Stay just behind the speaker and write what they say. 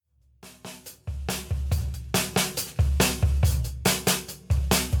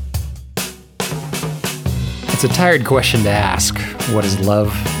It's a tired question to ask, what is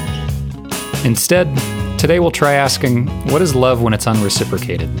love? Instead, today we'll try asking, what is love when it's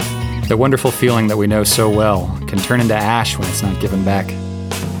unreciprocated? The wonderful feeling that we know so well can turn into ash when it's not given back.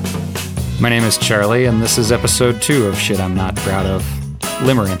 My name is Charlie, and this is episode 2 of Shit I'm Not Proud of,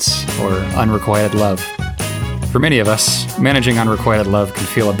 Limerence, or Unrequited Love. For many of us, managing unrequited love can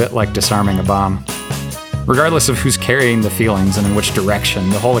feel a bit like disarming a bomb. Regardless of who's carrying the feelings and in which direction,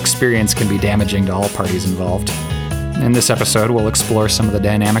 the whole experience can be damaging to all parties involved. In this episode, we'll explore some of the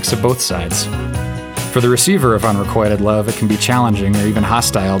dynamics of both sides. For the receiver of unrequited love, it can be challenging or even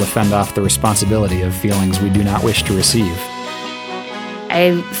hostile to fend off the responsibility of feelings we do not wish to receive.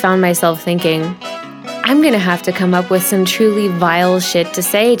 I found myself thinking, I'm going to have to come up with some truly vile shit to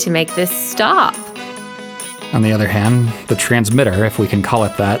say to make this stop. On the other hand, the transmitter, if we can call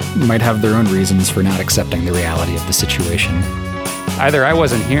it that, might have their own reasons for not accepting the reality of the situation. Either I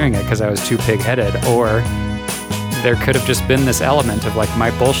wasn't hearing it because I was too pig-headed, or there could have just been this element of like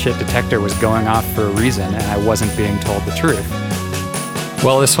my bullshit detector was going off for a reason and I wasn't being told the truth.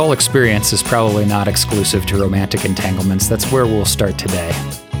 Well, this whole experience is probably not exclusive to romantic entanglements. That's where we'll start today.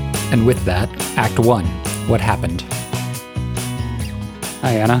 And with that, Act 1, what happened?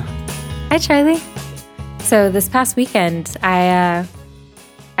 Hi, Anna. Hi, Charlie. So this past weekend, I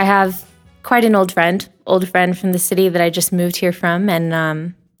have quite an old friend from the city that I just moved here from,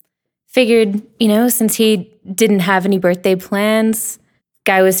 and figured, since he didn't have any birthday plans,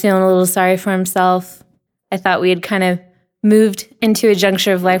 guy was feeling a little sorry for himself. I thought we had kind of moved into a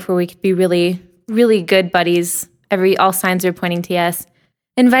juncture of life where we could be really, really good buddies. All signs were pointing to yes.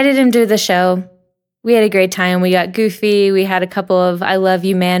 Invited him to the show. We had a great time. We got goofy. We had a couple of I love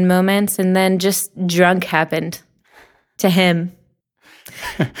you, man moments. And then just drunk happened to him.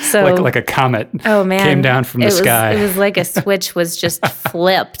 So like a comet. Oh, man. Came down from the sky. It was like a switch was just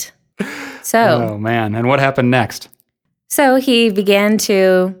flipped. So. Oh, man. And what happened next? So he began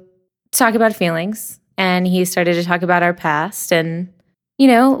to talk about feelings. And he started to talk about our past. And,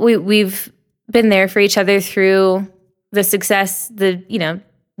 we've been there for each other through the success,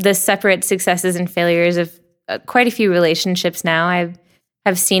 the separate successes and failures of quite a few relationships now.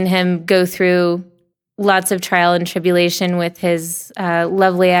 I've seen him go through lots of trial and tribulation with his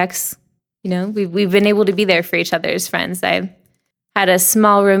lovely ex. We've been able to be there for each other as friends. I had a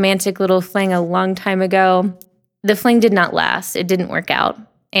small romantic little fling a long time ago. The fling did not last. It didn't work out.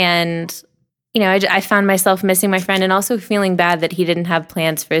 And, I found myself missing my friend and also feeling bad that he didn't have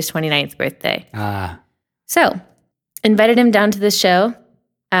plans for his 29th birthday. So, invited him down to the show.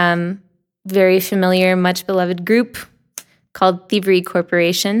 Very familiar, much beloved group called Thievery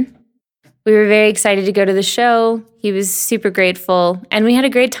Corporation. We were very excited to go to the show. He was super grateful, and we had a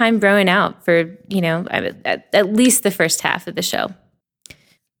great time broing out for, at least the first half of the show.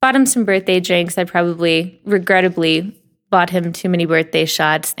 Bought him some birthday drinks. I probably, regrettably, bought him too many birthday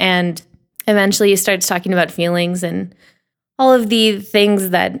shots, and eventually he starts talking about feelings and all of the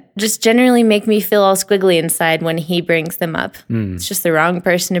things that just generally make me feel all squiggly inside when he brings them up. It's just the wrong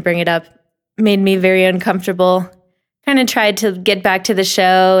person to bring it up. Made me very uncomfortable. Kind of tried to get back to the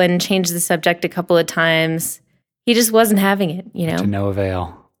show and change the subject a couple of times. He just wasn't having it, To no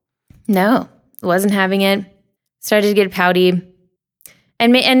avail. No, wasn't having it. Started to get pouty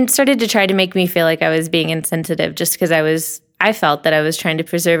and started to try to make me feel like I was being insensitive just because I felt that I was trying to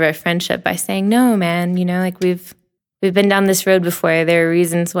preserve our friendship by saying, no, man, We've been down this road before. There are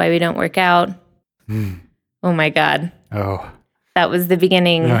reasons why we don't work out. Oh, my God. Oh. That was the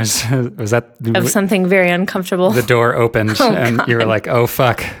beginning was that of something very uncomfortable. The door opened and God. You were like, oh,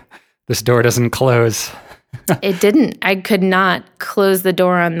 fuck. This door doesn't close. It didn't. I could not close the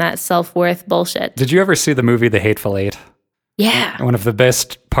door on that self-worth bullshit. Did you ever see the movie The Hateful Eight? Yeah. One of the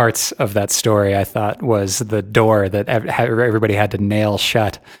best parts of that story, I thought, was the door that everybody had to nail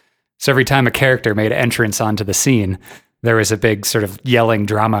shut. So every time a character made entrance onto the scene, there was a big sort of yelling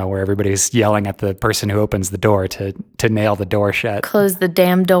drama where everybody's yelling at the person who opens the door to nail the door shut. Close the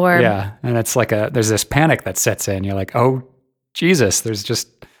damn door. Yeah, and it's like there's this panic that sets in. You're like, oh, Jesus, there's just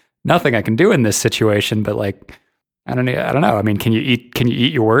nothing I can do in this situation. But like, I don't know. I mean, can you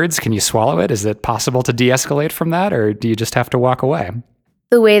eat your words? Can you swallow it? Is it possible to de-escalate from that, or do you just have to walk away?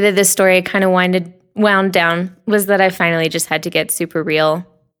 The way that this story kind of wound down was that I finally just had to get super real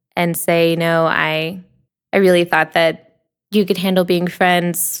and say, I really thought that you could handle being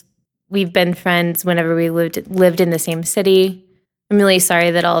friends. We've been friends whenever we lived in the same city. I'm really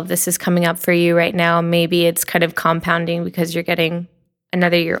sorry that all of this is coming up for you right now. Maybe it's kind of compounding because you're getting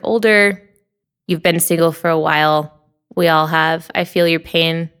another year older. You've been single for a while. We all have. I feel your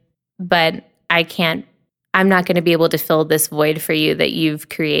pain, but I'm not going to be able to fill this void for you that you've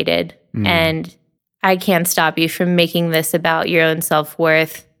created. And I can't stop you from making this about your own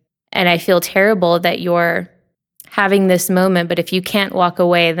self-worth. And I feel terrible that you're having this moment, but if you can't walk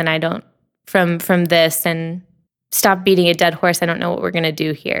away, then I don't from this and stop beating a dead horse. I don't know what we're going to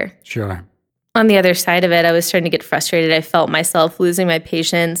do here. Sure. On the other side of it, I was starting to get frustrated. I felt myself losing my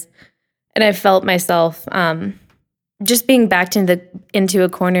patience, and I felt myself just being backed into a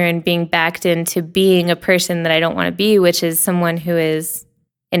corner and being backed into being a person that I don't want to be, which is someone who is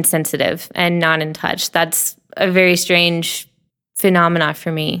insensitive and not in touch. That's a very strange phenomena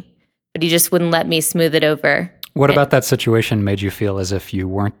for me, but he just wouldn't let me smooth it over. What about that situation made you feel as if you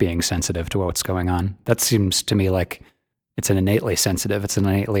weren't being sensitive to what's going on? That seems to me like it's an innately sensitive, it's an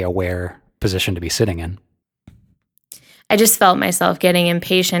innately aware position to be sitting in. I just felt myself getting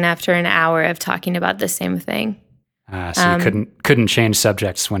impatient after an hour of talking about the same thing. So you couldn't change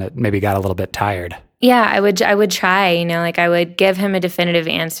subjects when it maybe got a little bit tired. Yeah, I would try, like I would give him a definitive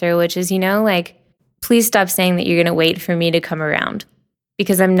answer, which is, like, please stop saying that you're going to wait for me to come around,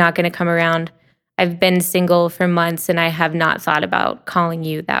 because I'm not going to come around. I've been single for months and I have not thought about calling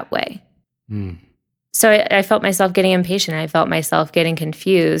you that way. Mm. So I felt myself getting impatient. I felt myself getting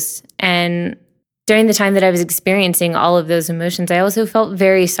confused. And during the time that I was experiencing all of those emotions, I also felt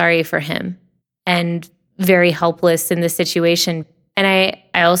very sorry for him and very helpless in the situation. And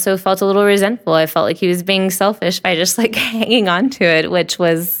I also felt a little resentful. I felt like he was being selfish by just like hanging on to it, which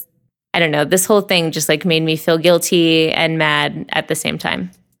was, I don't know, this whole thing just like made me feel guilty and mad at the same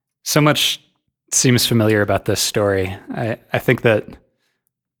time. So much seems familiar about this story. I think that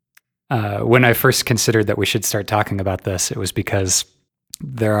when I first considered that we should start talking about this, it was because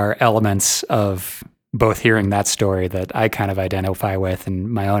there are elements of both hearing that story that I kind of identify with in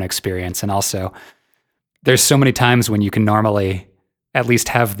my own experience, and also there's so many times when you can normally at least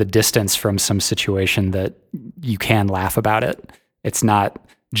have the distance from some situation that you can laugh about it. It's not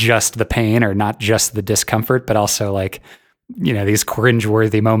just the pain or not just the discomfort, but also like, these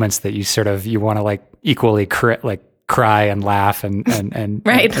cringeworthy moments that you want to like equally cry and laugh and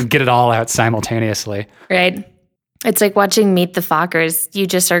right. and get it all out simultaneously. Right. It's like watching Meet the Fockers. You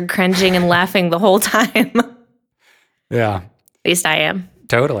just are cringing and laughing the whole time. Yeah. At least I am.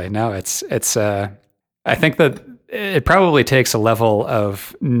 Totally. No, it's I think that it probably takes a level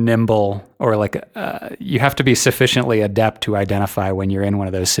of nimble, or like you have to be sufficiently adept to identify when you're in one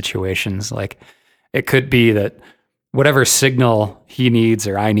of those situations. Like it could be that whatever signal he needs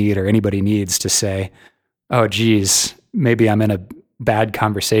or I need or anybody needs to say, oh, geez, maybe I'm in a bad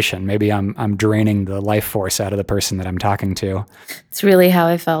conversation. Maybe I'm draining the life force out of the person that I'm talking to. It's really how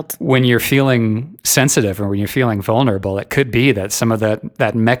I felt. When you're feeling sensitive or when you're feeling vulnerable, it could be that some of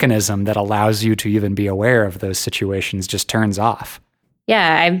that mechanism that allows you to even be aware of those situations just turns off.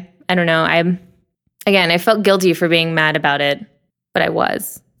 Yeah, I don't know. I felt guilty for being mad about it, but I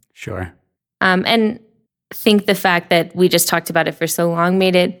was. Sure. And think the fact that we just talked about it for so long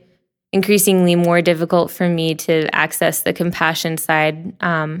made it increasingly more difficult for me to access the compassion side.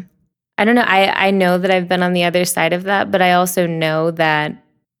 I don't know. I know that I've been on the other side of that, but I also know that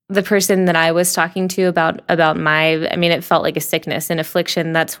the person that I was talking to about it felt like a sickness, an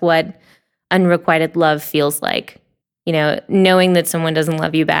affliction. That's what unrequited love feels like. Knowing that someone doesn't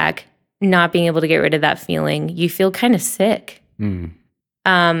love you back, not being able to get rid of that feeling, you feel kind of sick. Mm.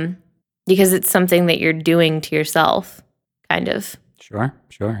 Because it's something that you're doing to yourself, kind of. Sure,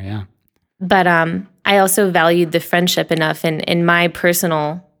 yeah. But I also valued the friendship enough in my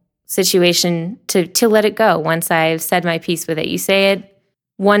personal situation to let it go once I've said my piece with it. You say it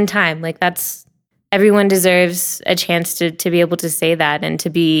one time, like everyone deserves a chance to be able to say that and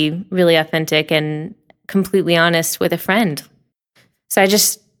to be really authentic and completely honest with a friend. So I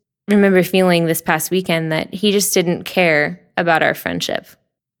just remember feeling this past weekend that he just didn't care about our friendship.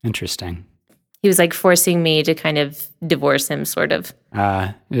 Interesting. He was like forcing me to kind of divorce him, sort of.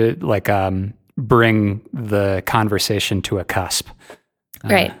 Bring the conversation to a cusp.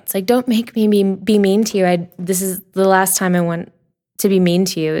 Right. It's like, don't make me be mean to you. This is the last time I want to be mean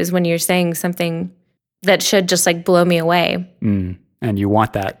to you, is when you're saying something that should just like blow me away. Mm. And you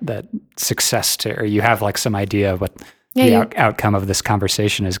want that success or you have like some idea of what the outcome of this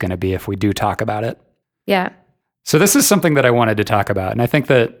conversation is going to be if we do talk about it. Yeah. So this is something that I wanted to talk about. And I think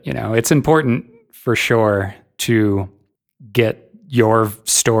that, it's important for sure to get your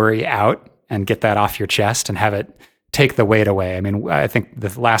story out and get that off your chest and have it take the weight away. I mean, I think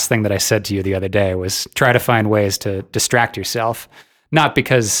the last thing that I said to you the other day was try to find ways to distract yourself, not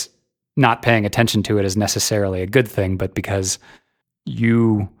because not paying attention to it is necessarily a good thing, but because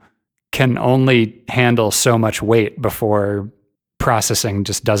you can only handle so much weight before processing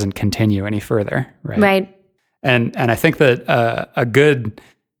just doesn't continue any further. Right. Right. And I think that a good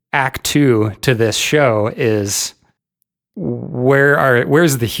act 2 to this show is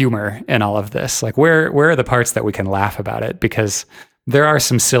where's the humor in all of this? Like where are the parts that we can laugh about it? Because there are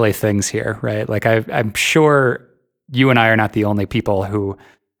some silly things here, right? Like I'm sure you and I are not the only people who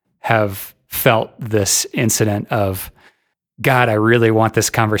have felt this incident of, God, I really want this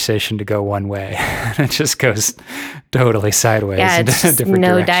conversation to go one way. It just goes totally sideways. Yeah, into it's a just different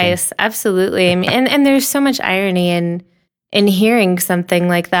no direction. dice. Absolutely. I mean, and there's so much irony in hearing something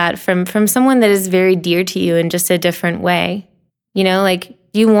like that from someone that is very dear to you in just a different way. You know, like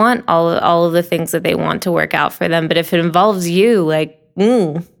you want all of the things that they want to work out for them, but if it involves you, like,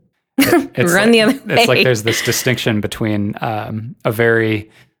 run the other way. It's like there's this distinction between a very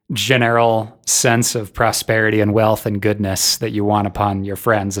general sense of prosperity and wealth and goodness that you want upon your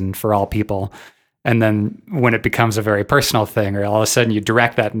friends and for all people. And then when it becomes a very personal thing, or all of a sudden you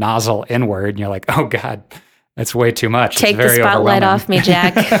direct that nozzle inward and you're like, oh God, that's way too much. Take it's very the spotlight overwhelming. off me,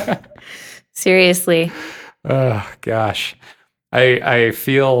 Jack. Seriously. Oh gosh. I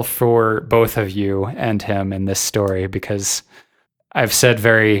feel for both of you and him in this story because I've said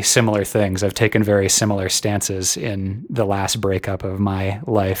very similar things. I've taken very similar stances in the last breakup of my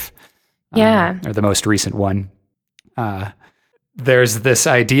life. Yeah. Or the most recent one. There's this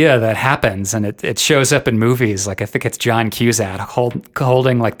idea that happens and it shows up in movies. Like I think it's John Cusack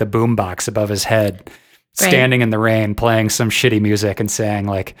holding like the boombox above his head, standing in the rain, playing some shitty music and saying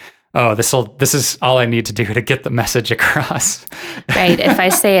like, oh, this is all I need to do to get the message across. Right. If I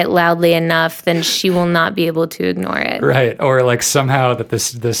say it loudly enough, then she will not be able to ignore it. Right. Or like somehow that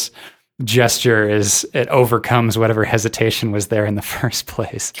this gesture it overcomes whatever hesitation was there in the first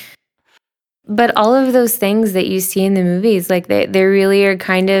place. But all of those things that you see in the movies, like they really are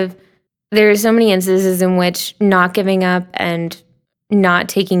there are so many instances in which not giving up and not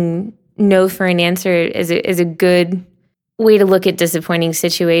taking no for an answer is a good way to look at disappointing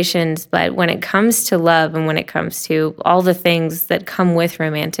situations. But when it comes to love and when it comes to all the things that come with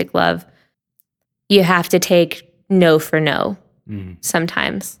romantic love, you have to take no for no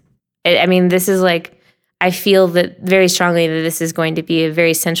sometimes. I mean, this is like, I feel that very strongly that this is going to be a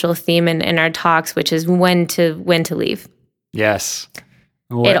very central theme in our talks, which is when to leave. Yes.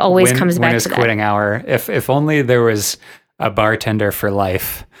 It always comes back to that. When is quitting hour? If only there was a bartender for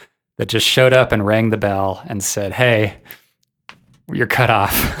life that just showed up and rang the bell and said, hey, you're cut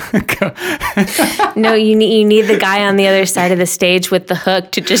off. No, you need the guy on the other side of the stage with the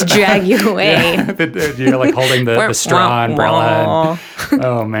hook to just drag you away. Yeah. You're like holding the straw umbrella.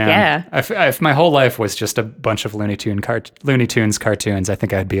 Oh man. Yeah. If my whole life was just a bunch of Looney Tunes cartoons, I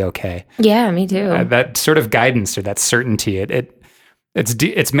think I'd be okay. Yeah, me too. That sort of guidance or that certainty,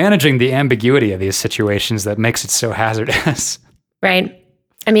 it's managing the ambiguity of these situations that makes it so hazardous. Right.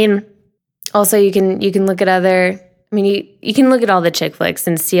 I mean, also you can look at you can look at all the chick flicks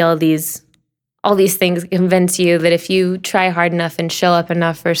and see all these things convince you that if you try hard enough and show up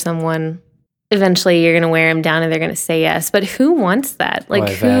enough for someone, eventually you're going to wear them down and they're going to say yes. But who wants that? Like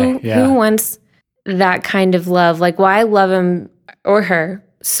who wants that kind of love? Like why love him or her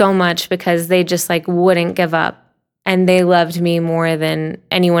so much because they just like wouldn't give up and they loved me more than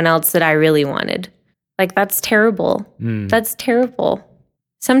anyone else that I really wanted. Like that's terrible. That's terrible.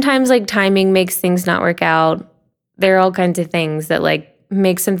 Sometimes like timing makes things not work out. There are all kinds of things that like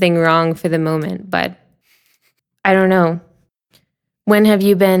make something wrong for the moment, but I don't know. When have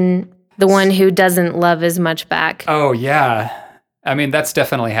you been the one who doesn't love as much back? Oh yeah. I mean, that's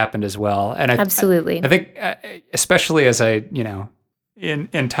definitely happened as well. And Absolutely. I think especially as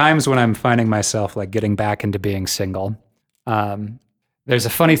in times when I'm finding myself like getting back into being single, there's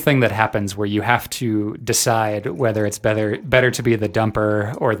a funny thing that happens where you have to decide whether it's better to be the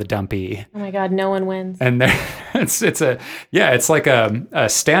dumper or the dumpy. Oh my God, no one wins. And it's like a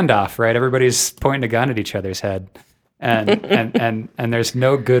standoff, right? Everybody's pointing a gun at each other's head, and there's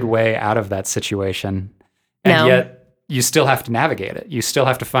no good way out of that situation. And yet you still have to navigate it. You still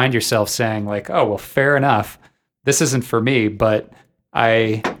have to find yourself saying like, oh well, fair enough, this isn't for me, but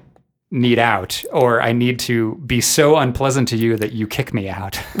I need out, or I need to be so unpleasant to you that you kick me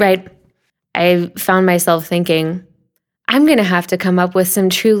out. Right. I found myself thinking, I'm going to have to come up with some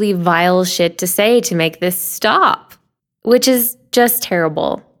truly vile shit to say to make this stop, which is just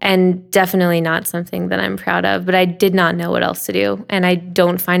terrible and definitely not something that I'm proud of, but I did not know what else to do. And I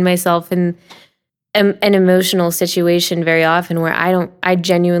don't find myself in an emotional situation very often where I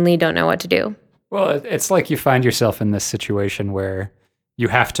genuinely don't know what to do. Well, it's like you find yourself in this situation where you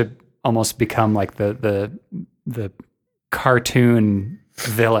have to almost become like the cartoon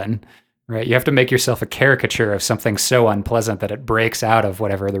villain, right? You have to make yourself a caricature of something so unpleasant that it breaks out of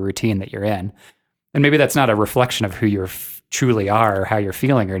whatever the routine that you're in. And maybe that's not a reflection of who you're truly are or how you're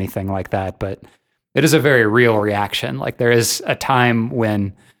feeling or anything like that. But it is a very real reaction. Like there is a time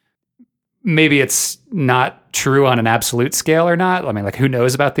when maybe it's not true on an absolute scale or not. I mean, like who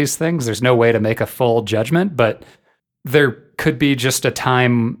knows about these things? There's no way to make a full judgment, but there could be just a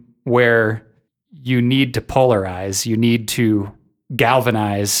time where you need to polarize. You need to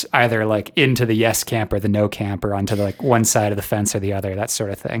galvanize either like into the yes camp or the no camp or onto the, like one side of the fence or the other, that sort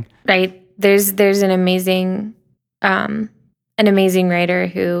of thing. Right. There's an amazing writer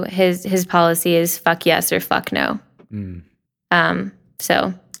who his policy is fuck yes or fuck no.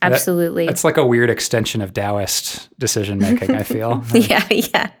 So absolutely. That's like a weird extension of Taoist decision making, I feel.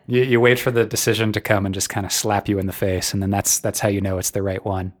 Yeah. You wait for the decision to come and just kind of slap you in the face, and then that's how you know it's the right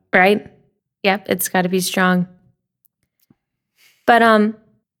one. Right. Yep, it's got to be strong. But I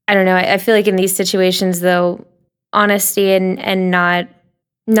don't know. I feel like in these situations, though, honesty and not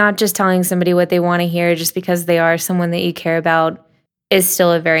just telling somebody what they want to hear just because they are someone that you care about is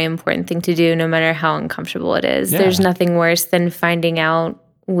still a very important thing to do, no matter how uncomfortable it is. Yeah. There's nothing worse than finding out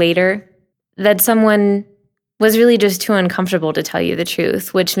later that someone was really just too uncomfortable to tell you the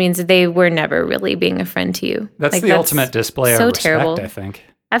truth, which means that they were never really being a friend to you. That's the ultimate display of respect, terrible. I think.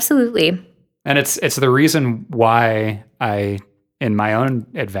 Absolutely. And it's the reason why in my own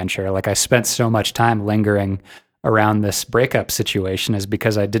adventure, like I spent so much time lingering around this breakup situation is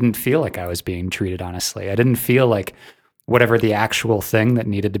because I didn't feel like I was being treated honestly. I didn't feel like whatever the actual thing that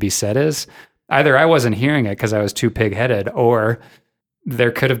needed to be said is, either I wasn't hearing it because I was too pig-headed, or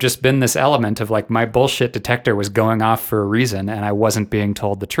there could have just been this element of like my bullshit detector was going off for a reason and I wasn't being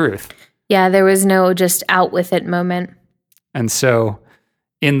told the truth. Yeah, there was no just out with it moment. And so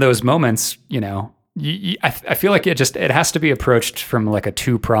in those moments, I feel like it has to be approached from like a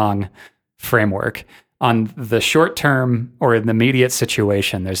two-prong framework. On the short term or in the immediate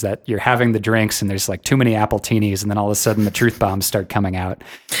situation, there's that you're having the drinks and there's like too many Appletinis, and then all of a sudden the truth bombs start coming out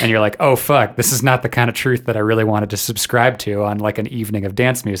and you're like, oh fuck, this is not the kind of truth that I really wanted to subscribe to on like an evening of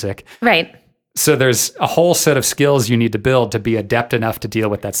dance music. Right. So there's a whole set of skills you need to build to be adept enough to deal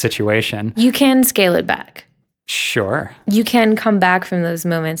with that situation. You can scale it back. Sure. You can come back from those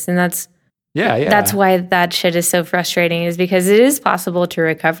moments, and that's that's why that shit is so frustrating, is because it is possible to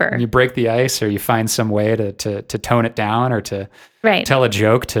recover. And you break the ice, or you find some way to tone it down, or to tell a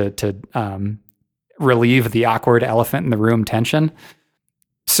joke to relieve the awkward elephant in the room tension.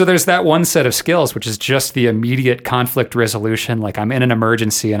 So there's that one set of skills, which is just the immediate conflict resolution. Like I'm in an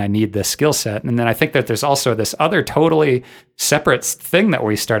emergency and I need this skill set. And then I think that there's also this other totally separate thing that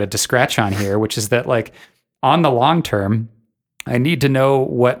we started to scratch on here, which is that like on the long term, I need to know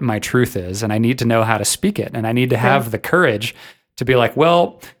what my truth is, and I need to know how to speak it. And I need to have the courage to be like,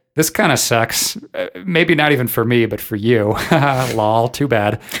 well, this kind of sucks. Maybe not even for me, but for you. Lol, too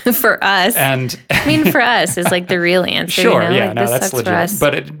bad. For us. And I mean, for us is like the real answer. Sure, like, that's legit.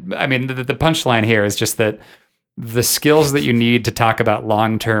 But the punchline here is just that the skills that you need to talk about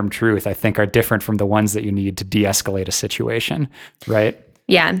long-term truth, I think, are different from the ones that you need to de-escalate a situation, right?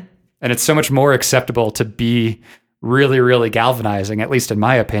 Yeah. And it's so much more acceptable to be really, really galvanizing, at least in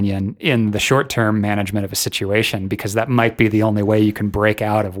my opinion, in the short-term management of a situation, because that might be the only way you can break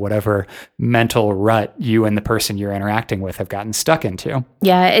out of whatever mental rut you and the person you're interacting with have gotten stuck into.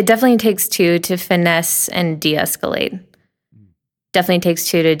 Yeah, it definitely takes two to finesse and de-escalate. Definitely takes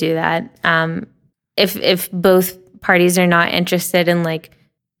two to do that. If both parties are not interested in like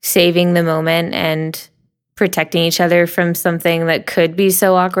saving the moment and protecting each other from something that could be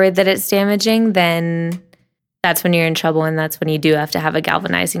so awkward that it's damaging, then that's when you're in trouble, and that's when you do have to have a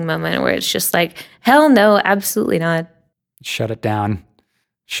galvanizing moment where it's just like, hell no, absolutely not. Shut it down.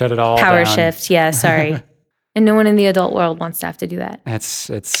 Shut it all Power down. shift, yeah, sorry. And no one in the adult world wants to have to do that.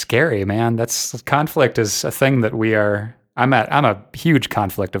 It's scary, man. Conflict is a thing that I'm a huge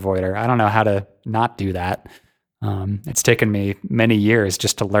conflict avoider. I don't know how to not do that. It's taken me many years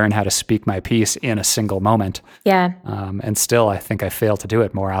just to learn how to speak my piece in a single moment. Yeah. And still, I think I fail to do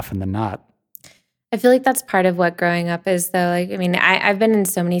it more often than not. I feel like that's part of what growing up is, though. Like, I mean, I've been in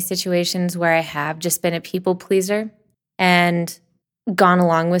so many situations where I have just been a people pleaser and gone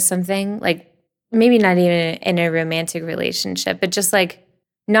along with something, like maybe not even in a romantic relationship, but just like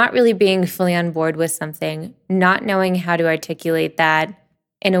not really being fully on board with something, not knowing how to articulate that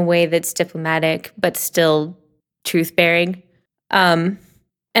in a way that's diplomatic, but still truth-bearing. And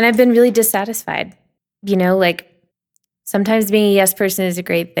I've been really dissatisfied. Like sometimes being a yes person is a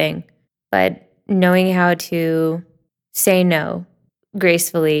great thing, but knowing how to say no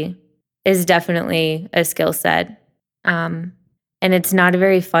gracefully is definitely a skill set. And it's not a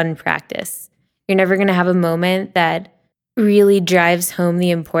very fun practice. You're never going to have a moment that really drives home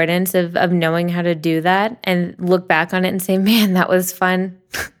the importance of knowing how to do that and look back on it and say, man, that was fun.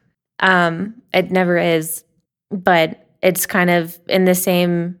 It never is, but it's kind of in the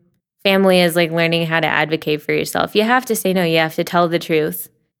same family as like learning how to advocate for yourself. You have to say no, you have to tell the truth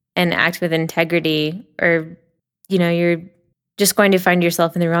and act with integrity, or, you're just going to find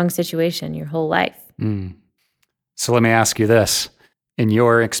yourself in the wrong situation your whole life. So let me ask you this. In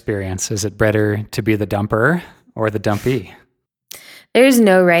your experience, is it better to be the dumper or the dumpy? There's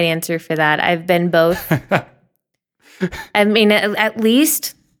no right answer for that. I've been both. I mean, at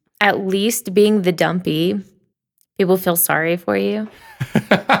least being the dumpy, people feel sorry for you.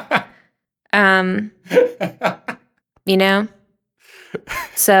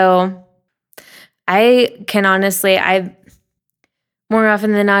 So I can honestly, more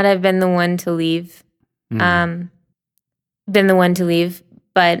often than not, I've been the one to leave.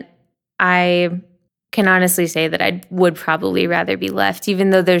 But I can honestly say that I would probably rather be left, even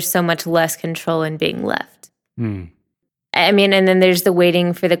though there's so much less control in being left. I mean, and then there's the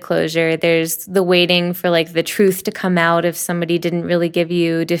waiting for the closure. There's the waiting for like the truth to come out if somebody didn't really give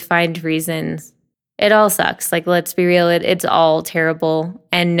you defined reasons. It all sucks. Like, let's be real. It's all terrible,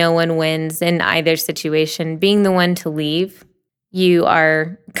 and no one wins in either situation. Being the one to leave, you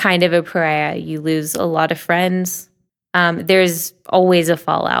are kind of a pariah. You lose a lot of friends. There's always a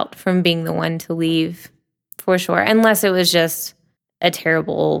fallout from being the one to leave, for sure, unless it was just a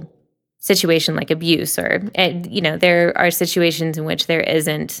terrible situation like abuse, or, there are situations in which there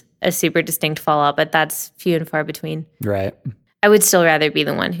isn't a super distinct fallout, but that's few and far between. Right. I would still rather be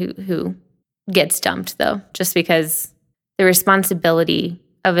the one who gets dumped, though, just because the responsibility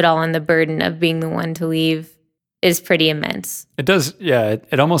of it all and the burden of being the one to leave is pretty immense. It does, yeah.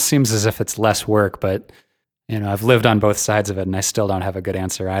 It almost seems as if it's less work, but I've lived on both sides of it, and I still don't have a good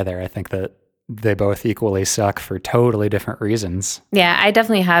answer either. I think that they both equally suck for totally different reasons. Yeah, I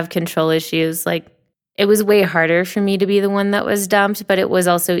definitely have control issues. Like, it was way harder for me to be the one that was dumped, but it was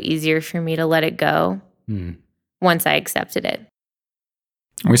also easier for me to let it go once I accepted it.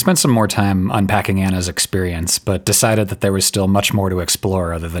 We spent some more time unpacking Anna's experience, but decided that there was still much more to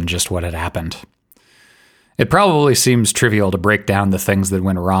explore other than just what had happened. It probably seems trivial to break down the things that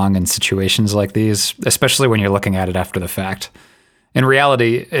went wrong in situations like these, especially when you're looking at it after the fact. In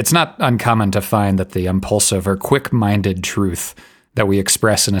reality, it's not uncommon to find that the impulsive or quick-minded truth that we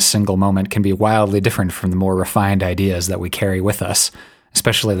express in a single moment can be wildly different from the more refined ideas that we carry with us,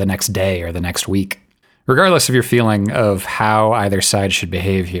 especially the next day or the next week. Regardless of your feeling of how either side should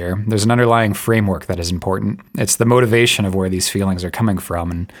behave here, there's an underlying framework that is important. It's the motivation of where these feelings are coming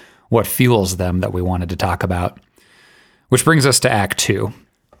from and what fuels them that we wanted to talk about. Which brings us to Act 2,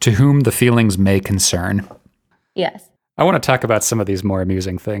 to whom the feelings may concern. Yes. I want to talk about some of these more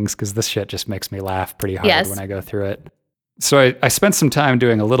amusing things because this shit just makes me laugh pretty hard when I go through it. So I spent some time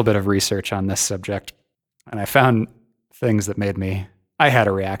doing a little bit of research on this subject, and I found things that I had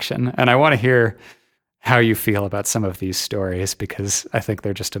a reaction, and I want to hear how you feel about some of these stories because I think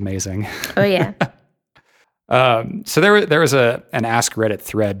they're just amazing. Oh, yeah. So there was an Ask Reddit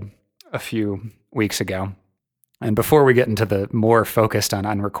thread a few weeks ago. And before we get into the more focused on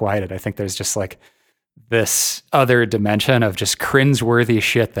unrequited, I think there's just like this other dimension of just cringeworthy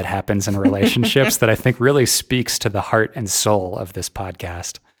shit that happens in relationships that I think really speaks to the heart and soul of this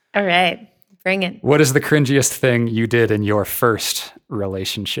podcast. All right. Bring it. What is the cringiest thing you did in your first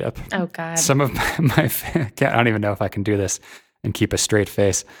relationship? Oh, God. Some of I don't even know if I can do this and keep a straight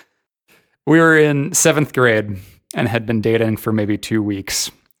face. We were in 7th grade and had been dating for maybe 2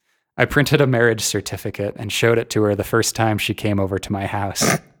 weeks. I printed a marriage certificate and showed it to her the first time she came over to my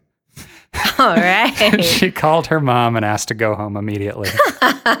house. All right. She called her mom and asked to go home immediately.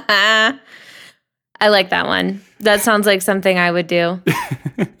 I like that one. That sounds like something I would do.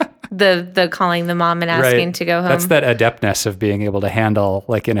 The calling the mom and asking to go home. That's that adeptness of being able to handle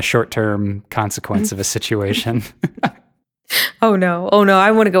like in a short-term consequence of a situation. Oh no,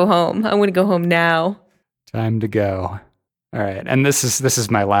 I want to go home. I want to go home now. Time to go. All right. And this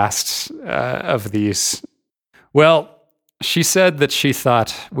is my last of these. Well, she said that she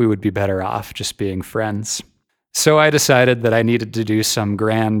thought we would be better off just being friends. So I decided that I needed to do some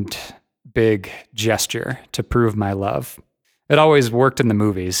grand, big gesture to prove my love. It always worked in the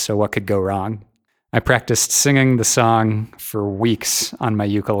movies, so what could go wrong? I practiced singing the song for weeks on my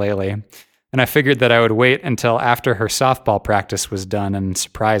ukulele, and I figured that I would wait until after her softball practice was done and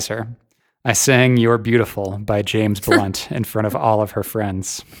surprise her. I sang You're Beautiful by James Blunt in front of all of her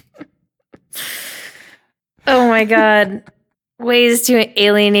friends. Oh my God. Ways to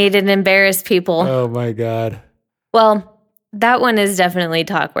alienate and embarrass people. Oh my God. Well, that one is definitely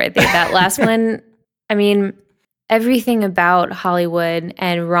talk worthy. That last one, I mean, everything about Hollywood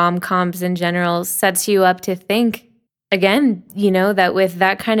and rom-coms in general sets you up to think, again, that with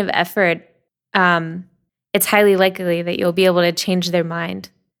that kind of effort, it's highly likely that you'll be able to change their mind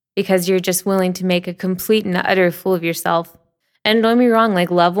because you're just willing to make a complete and utter fool of yourself. And don't get me wrong, like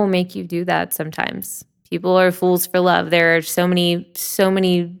love will make you do that sometimes. People are fools for love. There are so many,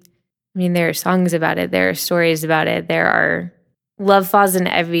 there are songs about it. There are stories about it. There are love falls in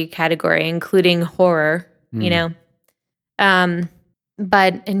every category, including horror,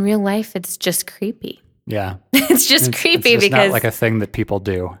 But in real life, it's just creepy. Yeah. It's just creepy it's because not like a thing that people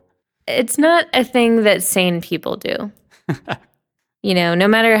do. It's not a thing that sane people do. No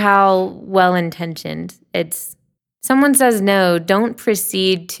matter how well-intentioned, it's someone says no, don't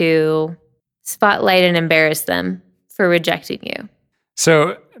proceed to spotlight and embarrass them for rejecting you.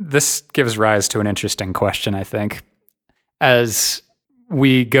 So this gives rise to an interesting question, I think. As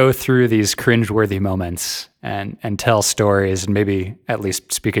we go through these cringeworthy moments and tell stories and maybe, at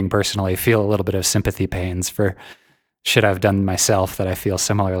least speaking personally, feel a little bit of sympathy pains for shit I've done myself that I feel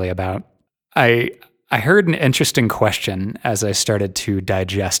similarly about. I heard an interesting question as I started to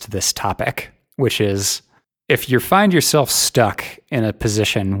digest this topic, which is, if you find yourself stuck in a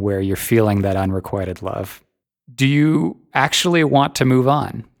position where you're feeling that unrequited love, do you actually want to move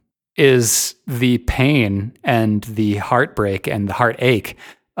on? Is the pain and the heartbreak and the heartache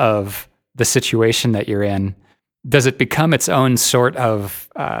of the situation that you're in, does it become its own sort of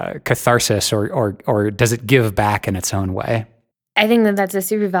catharsis or does it give back in its own way? I think that that's a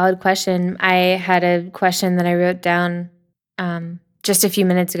super valid question. I had a question that I wrote down just a few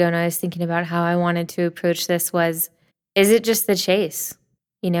minutes ago, and I was thinking about how I wanted to approach this was, is it just the chase?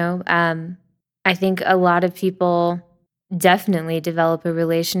 I think a lot of people definitely develop a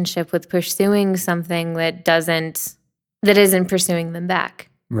relationship with pursuing something that isn't pursuing them back.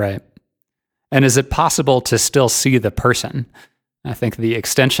 Right. And is it possible to still see the person? I think the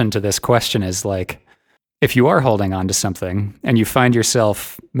extension to this question is like, if you are holding on to something and you find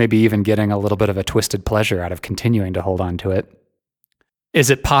yourself maybe even getting a little bit of a twisted pleasure out of continuing to hold on to it, is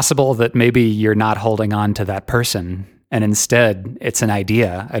it possible that maybe you're not holding on to that person and instead it's an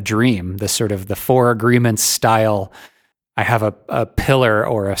idea, a dream, the sort of the Four Agreements style, I have a pillar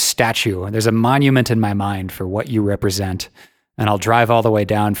or a statue, there's a monument in my mind for what you represent, and I'll drive all the way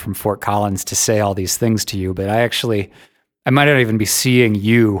down from Fort Collins to say all these things to you, but I might not even be seeing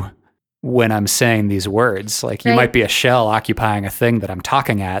you when I'm saying these words. Like, you might be a shell occupying a thing that I'm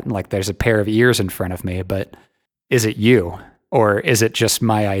talking at, and like there's a pair of ears in front of me, but is it you? Or is it just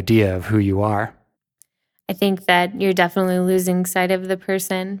my idea of who you are? I think that you're definitely losing sight of the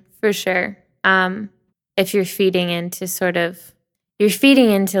person, for sure. If you're feeding into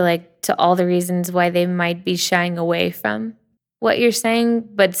to all the reasons why they might be shying away from what you're saying,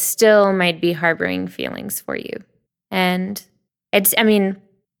 but still might be harboring feelings for you. And I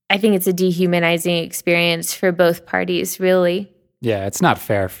think it's a dehumanizing experience for both parties, really. Yeah, it's not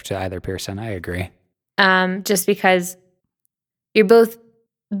fair to either person. I agree. Just because you're both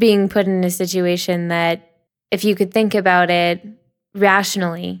being put in a situation that, if you could think about it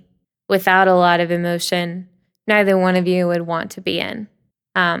rationally, without a lot of emotion, neither one of you would want to be in.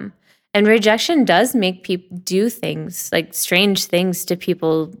 And rejection does make people do things, like strange things to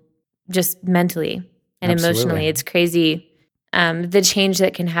people, just mentally and emotionally. It's crazy. The change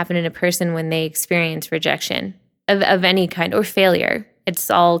that can happen in a person when they experience rejection of any kind, or failure. It's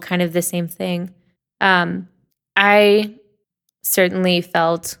all kind of the same thing. I certainly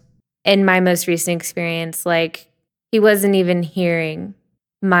felt in my most recent experience like he wasn't even hearing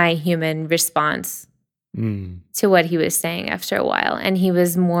my human response to what he was saying after a while. And he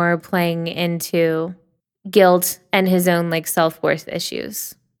was more playing into guilt and his own like self-worth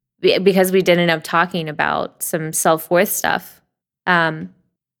issues, because we did end up talking about some self-worth stuff,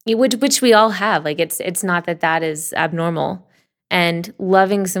 which we all have. Like, it's not that is abnormal. And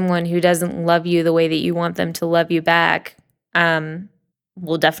loving someone who doesn't love you the way that you want them to love you back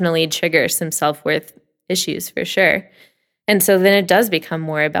will definitely trigger some self-worth issues, for sure. And so then it does become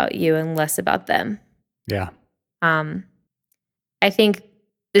more about you and less about them. Yeah. I think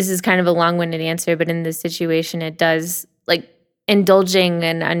this is kind of a long-winded answer, but in this situation, it does, like, indulging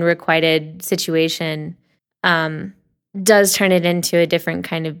an unrequited situation does turn it into a different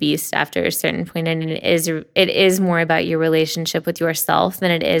kind of beast after a certain point. And it is more about your relationship with yourself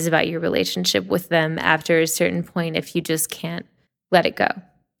than it is about your relationship with them after a certain point, if you just can't let it go.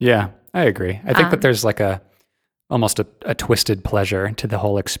 Yeah, I agree. I think that there's like almost a twisted pleasure to the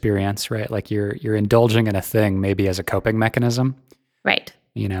whole experience, right? Like you're indulging in a thing maybe as a coping mechanism. Right.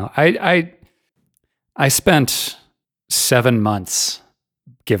 I spent 7 months,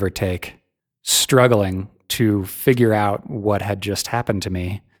 give or take, struggling to figure out what had just happened to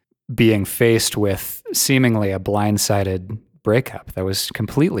me, being faced with seemingly a blindsided breakup that was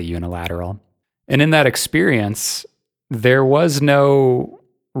completely unilateral. And in that experience, there was no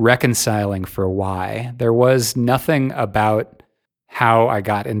reconciling for why. There was nothing about how I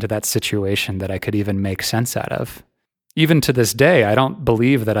got into that situation that I could even make sense out of. Even to this day, I don't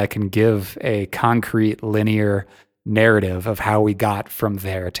believe that I can give a concrete, linear narrative of how we got from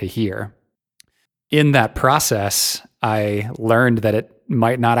there to here. In that process, I learned that it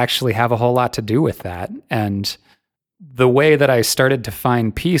might not actually have a whole lot to do with that. And the way that I started to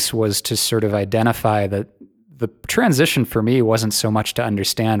find peace was to sort of identify that the transition for me wasn't so much to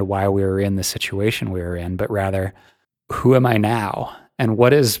understand why we were in the situation we were in, but rather, who am I now? And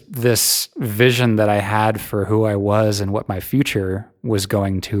what is this vision that I had for who I was and what my future was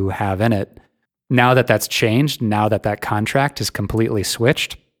going to have in it? Now that that's changed, now that that contract is completely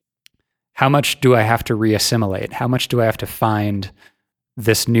switched, how much do I have to reassimilate? How much do I have to find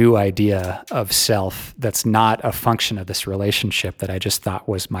this new idea of self that's not a function of this relationship that I just thought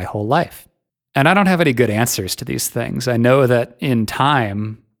was my whole life? And I don't have any good answers to these things. I know that in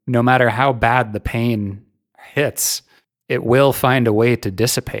time, no matter how bad the pain hits, it will find a way to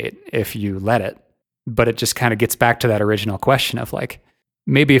dissipate if you let it. But it just kind of gets back to that original question of like,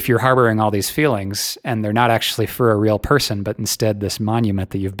 maybe if you're harboring all these feelings and they're not actually for a real person, but instead this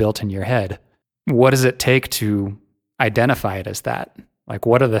monument that you've built in your head, what does it take to identify it as that? Like,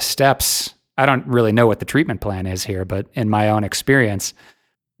 what are the steps? I don't really know what the treatment plan is here, but in my own experience,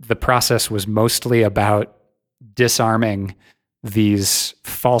 the process was mostly about disarming these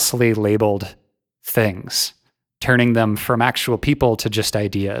falsely labeled things, turning them from actual people to just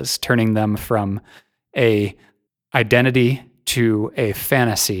ideas, turning them from a identity to a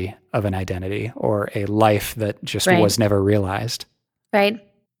fantasy of an identity or a life that just was never realized. Right.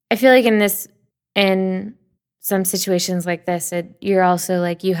 I feel like in some situations like this, you're also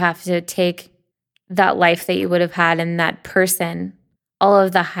like, you have to take that life that you would have had and that person, all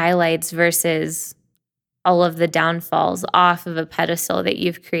of the highlights versus all of the downfalls off of a pedestal that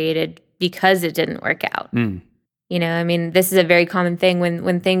you've created because it didn't work out. You know, I mean, this is a very common thing when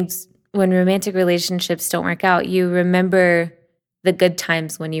romantic relationships don't work out, you remember the good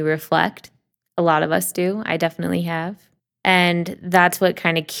times when you reflect. A lot of us do. I definitely have. And that's what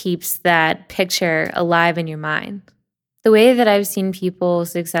kind of keeps that picture alive in your mind. The way that I've seen people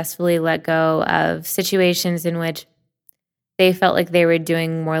successfully let go of situations in which they felt like they were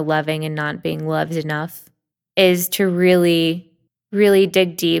doing more loving and not being loved enough is to really, really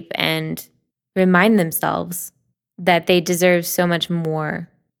dig deep and remind themselves that they deserve so much more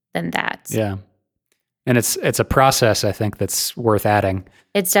than that. Yeah. And it's a process, I think, that's worth adding.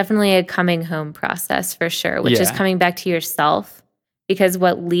 It's definitely a coming home process for sure, which is coming back to yourself, because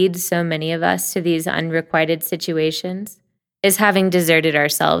what leads so many of us to these unrequited situations is having deserted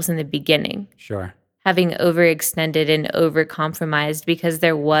ourselves in the beginning. Sure. Having overextended and overcompromised because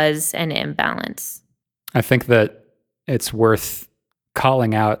there was an imbalance. I think that it's worth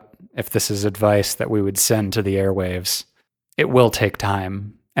calling out, if this is advice that we would send to the airwaves, it will take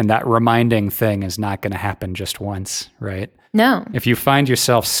time. And that reminding thing is not going to happen just once, right? No. If you find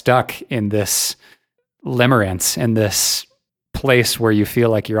yourself stuck in this limerence, in this place where you feel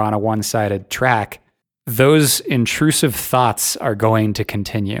like you're on a one-sided track, those intrusive thoughts are going to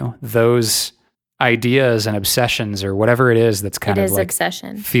continue. Those ideas and obsessions or whatever it is that's kind of like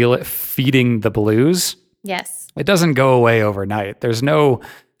obsession. Feeding the blues. Yes. It doesn't go away overnight. There's no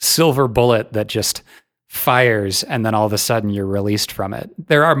silver bullet that just fires and then all of a sudden you're released from it.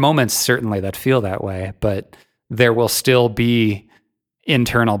 There are moments certainly that feel that way, but there will still be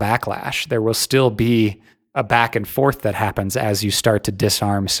internal backlash. There will still be a back and forth that happens as you start to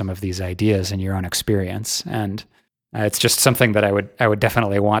disarm some of these ideas in your own experience. And it's just something that I would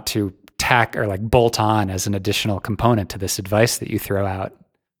definitely want to tack or like bolt on as an additional component to this advice that you throw out,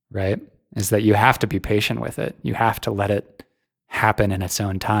 right? Is that you have to be patient with it. You have to let it happen in its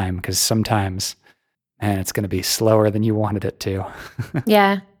own time, because sometimes, man, it's going to be slower than you wanted it to.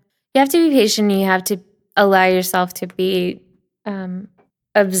 Yeah. You have to be patient. You have to allow yourself to be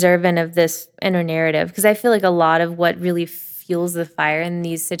observant of this inner narrative, because I feel like a lot of what really fuels the fire in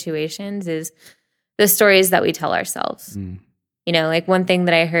these situations is the stories that we tell ourselves. You know, like one thing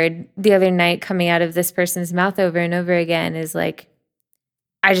that I heard the other night coming out of this person's mouth over and over again is like,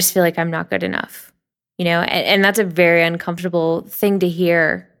 I just feel like I'm not good enough. You know, and that's a very uncomfortable thing to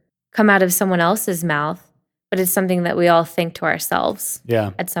hear come out of someone else's mouth, but it's something that we all think to ourselves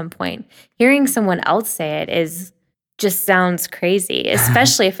at some point. Hearing someone else say it just sounds crazy,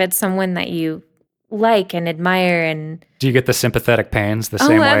 especially if it's someone that you like and admire. And Do you get the sympathetic pains the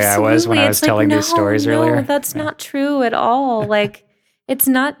same way I was when I was telling these stories earlier? No, that's not true at all. Like, it's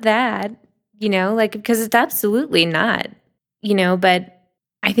not that, like, because it's absolutely not, but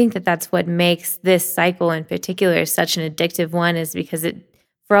I think that that's what makes this cycle in particular such an addictive one, is because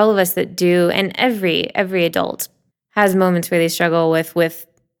for all of us that do, and every adult has moments where they struggle with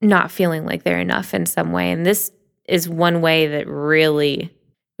not feeling like they're enough in some way. And this is one way that really,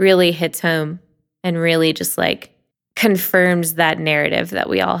 really hits home and really just like confirms that narrative that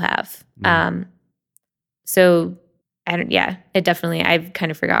we all have. So it definitely, I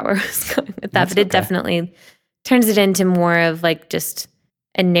kind of forgot where I was going with that, That's but it definitely turns it into more of like just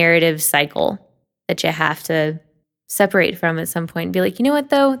a narrative cycle that you have to separate from at some point and be like, you know what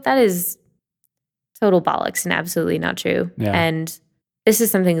though, that is total bollocks and absolutely not true. Yeah. And this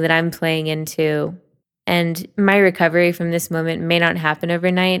is something that I'm playing into, and my recovery from this moment may not happen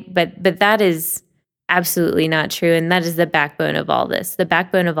overnight, but that is absolutely not true. And that is the backbone of all this. The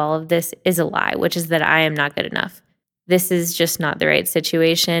backbone of all of this is a lie, which is that I am not good enough. This is just not the right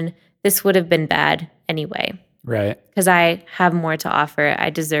situation. This would have been bad anyway. Right. Because I have more to offer.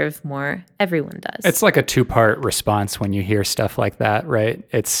 I deserve more. Everyone does. It's like a two-part response when you hear stuff like that, right?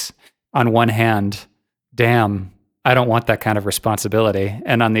 It's on one hand, damn, I don't want that kind of responsibility.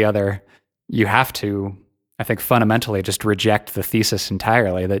 And on the other, you have to, I think, fundamentally just reject the thesis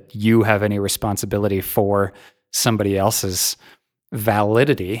entirely that you have any responsibility for somebody else's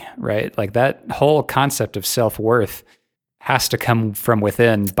validity, right? Like that whole concept of self-worth has to come from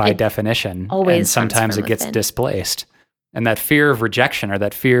within by definition. Always. And sometimes it gets displaced. And that fear of rejection or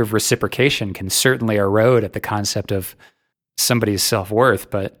that fear of reciprocation can certainly erode at the concept of somebody's self-worth.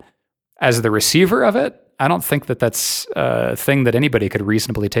 But as the receiver of it, I don't think that that's a thing that anybody could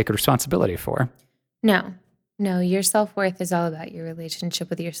reasonably take a responsibility for. No, your self-worth is all about your relationship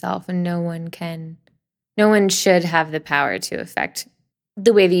with yourself, and no one should have the power to affect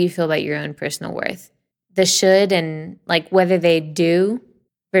the way that you feel about your own personal worth. The should and like whether they do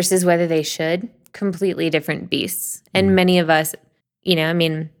versus whether they should, completely different beasts. And many of us,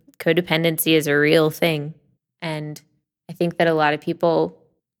 codependency is a real thing. And I think that a lot of people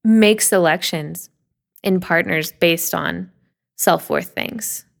make selections in partners based on self-worth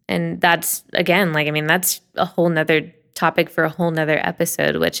things. And that's, again, that's a whole nother topic for a whole nother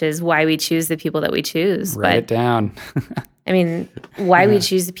episode, which is why we choose the people that we choose. Write it down. Why we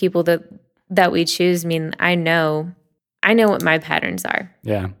choose the people that we choose. I know what my patterns are.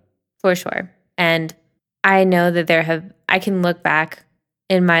 Yeah. For sure. And I know that I can look back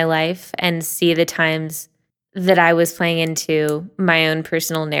in my life and see the times that I was playing into my own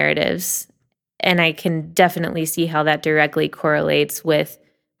personal narratives. And I can definitely see how that directly correlates with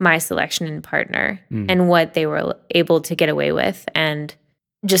my selection and partner and what they were able to get away with and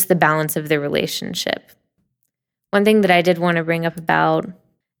just the balance of the relationship. One thing that I did want to bring up about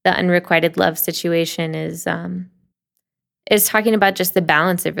the unrequited love situation is talking about just the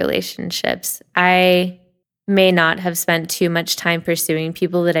balance of relationships. I may not have spent too much time pursuing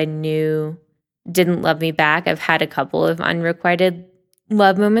people that I knew didn't love me back. I've had a couple of unrequited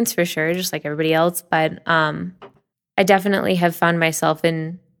love moments for sure, just like everybody else. But I definitely have found myself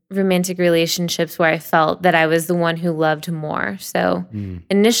in romantic relationships where I felt that I was the one who loved more. So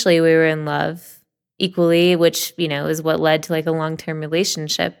initially we were in love equally, which, is what led to like a long-term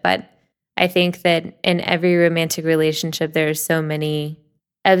relationship. But I think that in every romantic relationship, there are so many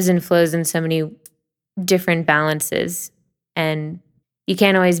ebbs and flows and so many different balances. And you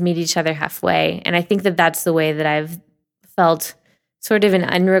can't always meet each other halfway. And I think that that's the way that I've felt sort of an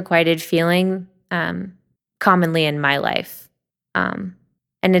unrequited feeling commonly in my life.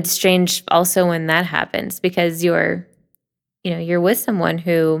 And it's strange also when that happens because you're with someone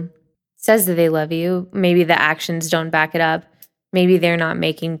who says that they love you. Maybe the actions don't back it up. Maybe they're not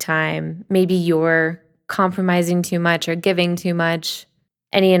making time. Maybe you're compromising too much or giving too much.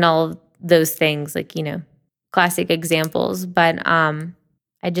 Any and all those things, classic examples. But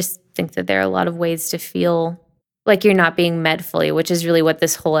I just think that there are a lot of ways to feel like you're not being met fully, which is really what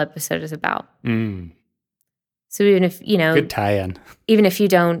this whole episode is about. So even if, good tie-in. Even if you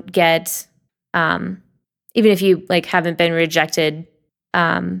don't get, even if you haven't been rejected,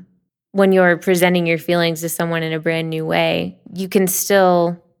 when you're presenting your feelings to someone in a brand new way, you can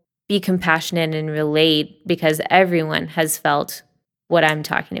still be compassionate and relate because everyone has felt what I'm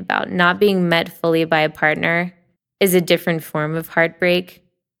talking about. Not being met fully by a partner is a different form of heartbreak,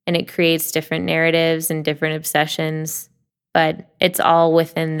 and it creates different narratives and different obsessions, but it's all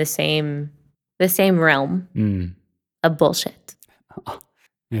within the same realm of bullshit.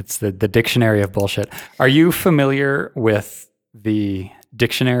 It's the dictionary of bullshit. Are you familiar with the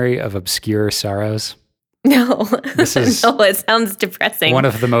Dictionary of Obscure Sorrows? No, This is no, it sounds depressing. one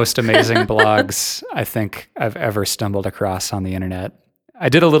of the most amazing blogs I think I've ever stumbled across on the internet. I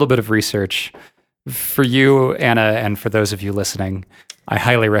did a little bit of research. For you, Anna, and for those of you listening, I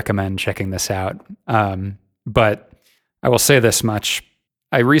highly recommend checking this out. But I will say this much.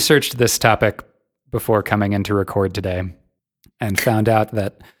 I researched this topic before coming in to record today and found out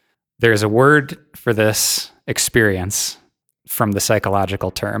that there's a word for this experience from the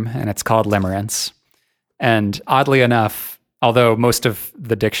psychological term, and it's called limerence. And oddly enough, although most of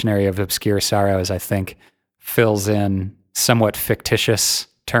the Dictionary of Obscure Sorrows, I think, fills in somewhat fictitious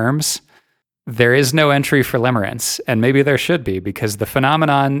terms, there is no entry for limerence, and maybe there should be, because the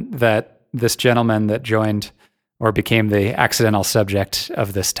phenomenon that this gentleman that joined or became the accidental subject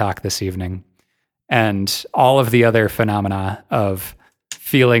of this talk this evening, and all of the other phenomena of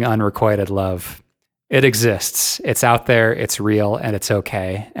feeling unrequited love, it exists. It's out there, it's real, and it's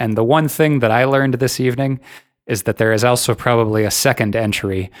okay. And the one thing that I learned this evening is that there is also probably a second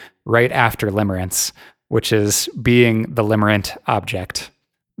entry right after limerence, which is being the limerent object,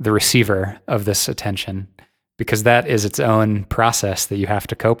 the receiver of this attention, because that is its own process that you have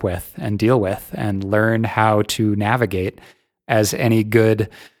to cope with and deal with and learn how to navigate, as any good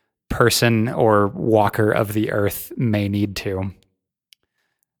person or walker of the earth may need to.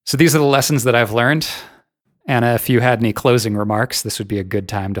 So these are the lessons that I've learned. Anna, if you had any closing remarks, this would be a good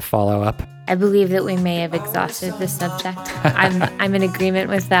time to follow up. I believe that we may have exhausted this subject. I'm in agreement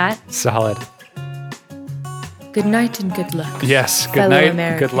with that. Solid. Good night and good luck. Yes, good fellow night,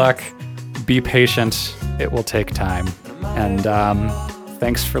 Americans. good luck. Be patient. It will take time. And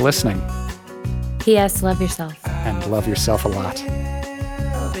thanks for listening. P.S. Love yourself. And love yourself a lot.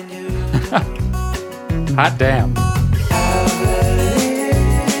 Hot damn.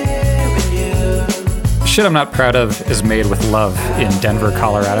 Shit I'm Not Proud Of is made with love in Denver,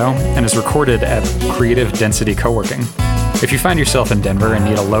 Colorado, and is recorded at Creative Density Co-working. If you find yourself in Denver and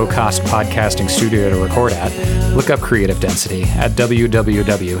need a low-cost podcasting studio to record at, look up Creative Density at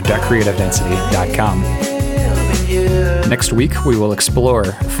www.creativedensity.com. Next week, we will explore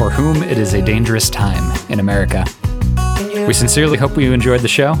for whom it is a dangerous time in America. We sincerely hope you enjoyed the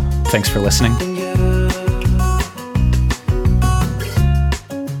show. Thanks for listening.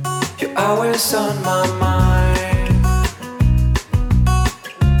 You're always on my mind.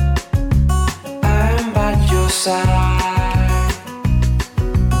 I'm by your side.